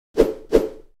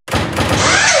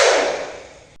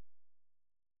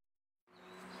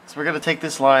So we're going to take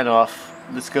this line off.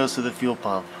 This goes to the fuel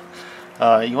pump.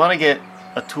 You want to get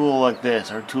a tool like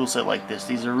this, or a tool set like this.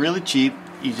 These are really cheap.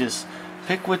 You just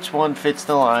pick which one fits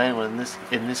the line.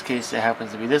 In this case, it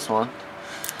happens to be this one.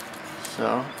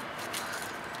 So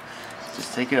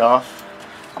just take it off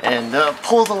and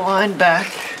pull the line back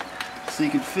so you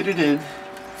can fit it in.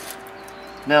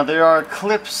 Now there are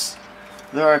clips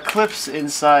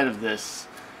inside of this,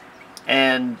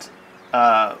 and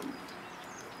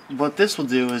what this will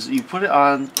do is you put it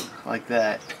on like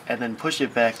that and then push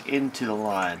it back into the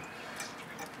line.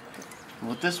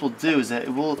 What this will do is that it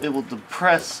will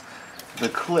depress the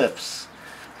clips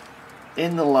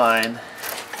in the line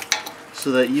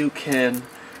so that you can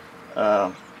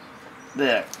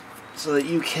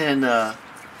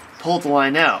pull the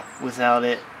line out without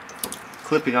it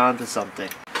clipping onto something.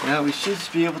 Now we should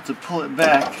be able to pull it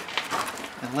back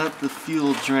and let the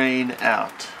fuel drain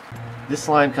out. This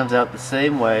line comes out the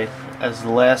same way as the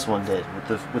last one did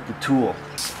with the tool.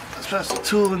 Let's press the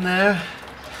tool in there,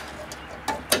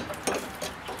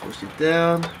 push it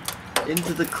down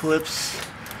into the clips,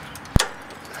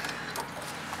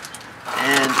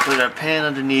 and put our pan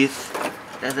underneath,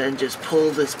 and then just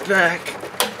pull this back